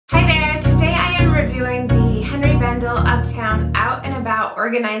Hi there! Today I am reviewing the Henri Bendel Uptown Out and About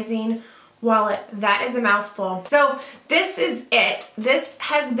Organizing Wallet. That is a mouthful. So this is it. This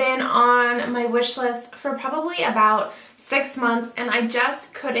has been on my wish list for probably about 6 months and I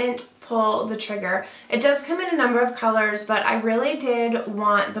just couldn't pull the trigger. It does come in a number of colors, but I really did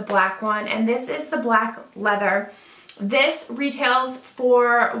want the black one, and this is the black leather. This retails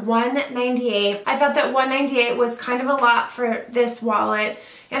for $198. I thought that $198 was kind of a lot for this wallet,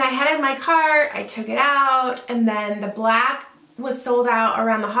 and I had it in my cart. I took it out, and then the black was sold out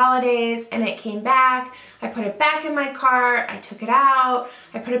around the holidays, and it came back. I put it back in my cart. I took it out.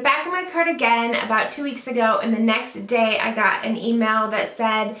 I put it back in my cart again about 2 weeks ago, and the next day I got an email that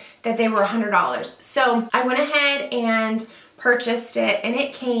said that they were $100. So I went ahead and purchased it, and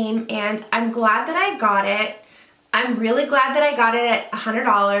it came, and I'm glad that I got it. I'm really glad that I got it at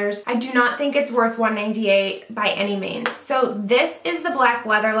 $100. I do not think it's worth $198 by any means. So this is the black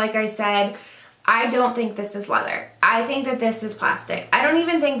leather, like I said. I don't think this is leather. I think that this is plastic. I don't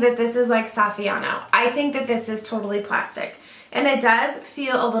even think that this is like Saffiano. I think that this is totally plastic. And it does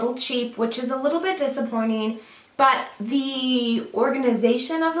feel a little cheap, which is a little bit disappointing, but the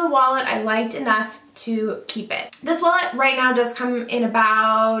organization of the wallet I liked enough to keep it. This wallet right now does come in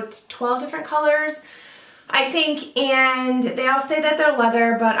about 12 different colors, I think, and they all say that they're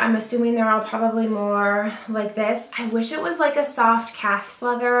leather, but I'm assuming they're all probably more like this. I wish it was like a soft calf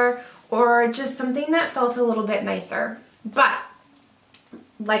leather or just something that felt a little bit nicer. But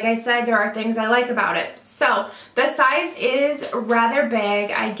like I said, there are things I like about it. So the size is rather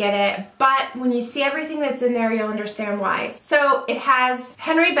big, I get it, but when you see everything that's in there, you'll understand why. So it has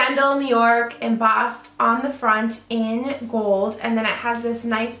Henri Bendel, New York embossed on the front in gold, and then it has this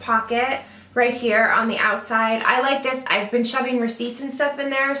nice pocket right here on the outside. I like this. I've been shoving receipts and stuff in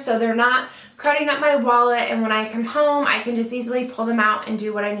there so they're not crowding up my wallet, and when I come home I can just easily pull them out and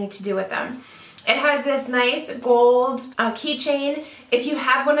do what I need to do with them. It has this nice gold keychain. If you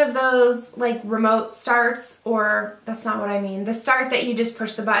have one of those like remote starts, or that's not what I mean, the start that you just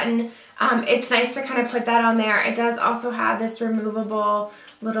push the button, it's nice to kind of put that on there. It does also have this removable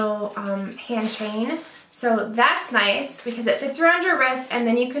little hand chain. So that's nice because it fits around your wrist and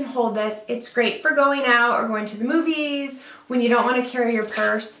then you can hold this. It's great for going out or going to the movies when you don't want to carry your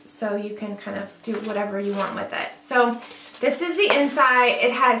purse, so you can kind of do whatever you want with it. So this is the inside.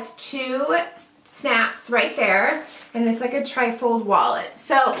 It has 2 snaps right there, and it's like a trifold wallet.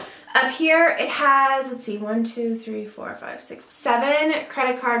 So up here it has, let's see, 1, 2, 3, 4, 5, 6, 7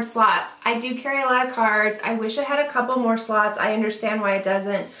 credit card slots. I do carry a lot of cards. I wish it had a couple more slots. I understand why it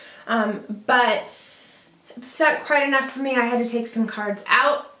doesn't, but it's not quite enough for me. I had to take some cards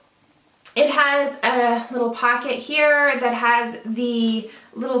out. It has a little pocket here that has the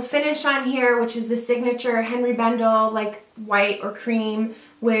little finish on here, which is the signature Henri Bendel, like white or cream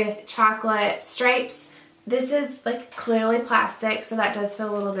with chocolate stripes. This is like clearly plastic, so that does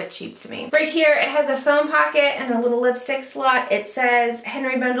feel a little bit cheap to me. Right here it has a phone pocket and a little lipstick slot. It says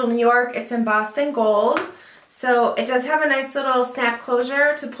Henri Bendel, New York. It's embossed in gold. So it does have a nice little snap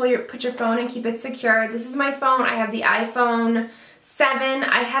closure to put your phone and keep it secure. This is my phone. I have the iPhone 7.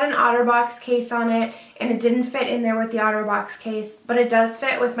 I had an OtterBox case on it and it didn't fit in there with the OtterBox case, but it does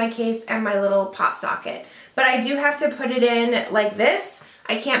fit with my case and my little pop socket. But I do have to put it in like this.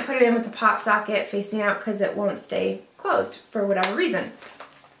 I can't put it in with the pop socket facing out because it won't stay closed for whatever reason.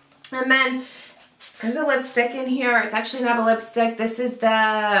 And then there's a lipstick in here. It's actually not a lipstick. This is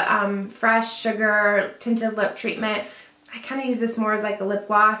the Fresh Sugar Tinted Lip Treatment. I kind of use this more as like a lip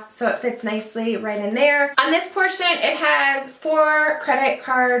gloss, so it fits nicely right in there. On this portion, it has 4 credit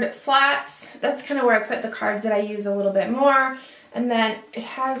card slots. That's kind of where I put the cards that I use a little bit more. And then it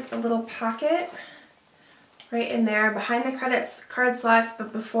has a little pocket right in there behind the card slots,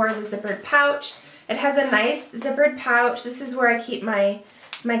 but before the zippered pouch. It has a nice zippered pouch. This is where I keep my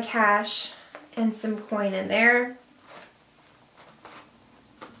cash and some coin in there.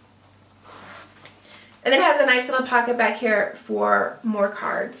 And then it has a nice little pocket back here for more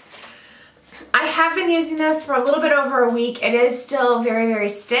cards. I have been using this for a little bit over a week. It is still very, very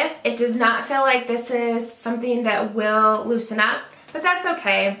stiff. It does not feel like this is something that will loosen up, but that's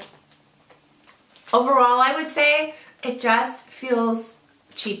okay. Overall, I would say it just feels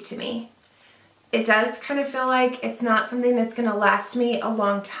cheap to me. It does kind of feel like it's not something that's going to last me a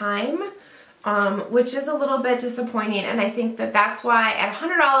long time, which is a little bit disappointing, and I think that that's why at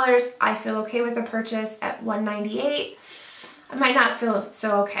 $100 I feel okay with the purchase. At $198 I might not feel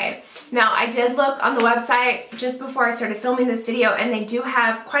so okay. Now, I did look on the website just before I started filming this video, and they do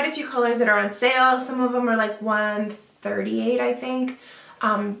have quite a few colors that are on sale. Some of them are like $138, I think.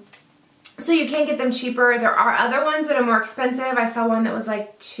 So you can get them cheaper. There are other ones that are more expensive. I saw one that was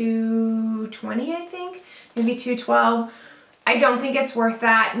like $220, I think, maybe $212. I don't think it's worth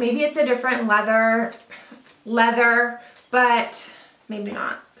that. Maybe it's a different leather, but maybe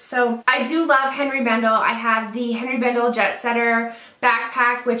not. So I do love Henri Bendel. I have the Henri Bendel Jet Setter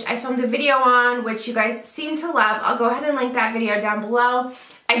backpack, which I filmed a video on, which you guys seem to love. I'll go ahead and link that video down below.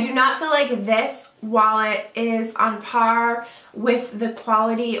 I do not feel like this wallet is on par with the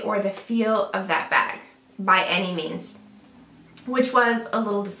quality or the feel of that bag by any means, which was a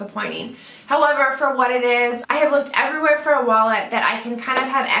little disappointing. However, for what it is, I have looked everywhere for a wallet that I can kind of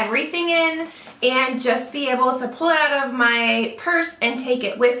have everything in and just be able to pull it out of my purse and take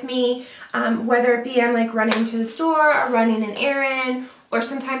it with me, whether it be I'm like running to the store or running an errand, or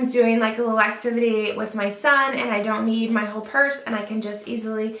sometimes doing like a little activity with my son and I don't need my whole purse and I can just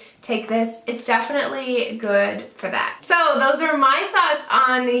easily take this. It's definitely good for that. So those are my thoughts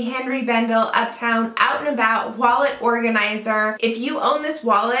on the Henri Bendel Uptown Out and About Wallet Organizer. If you own this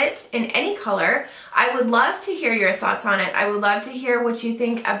wallet in any color, I would love to hear your thoughts on it. I would love to hear what you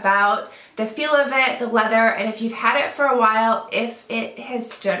think about the feel of it, the leather, and if you've had it for a while, if it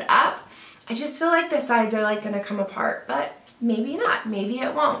has stood up. I just feel like the sides are like gonna come apart, but maybe not, maybe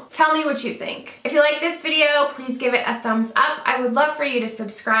it won't. Tell me what you think. If you like this video, please give it a thumbs up. I would love for you to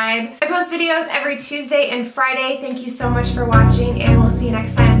subscribe. I post videos every Tuesday and Friday. Thank you so much for watching and we'll see you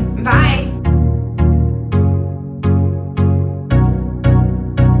next time. Bye.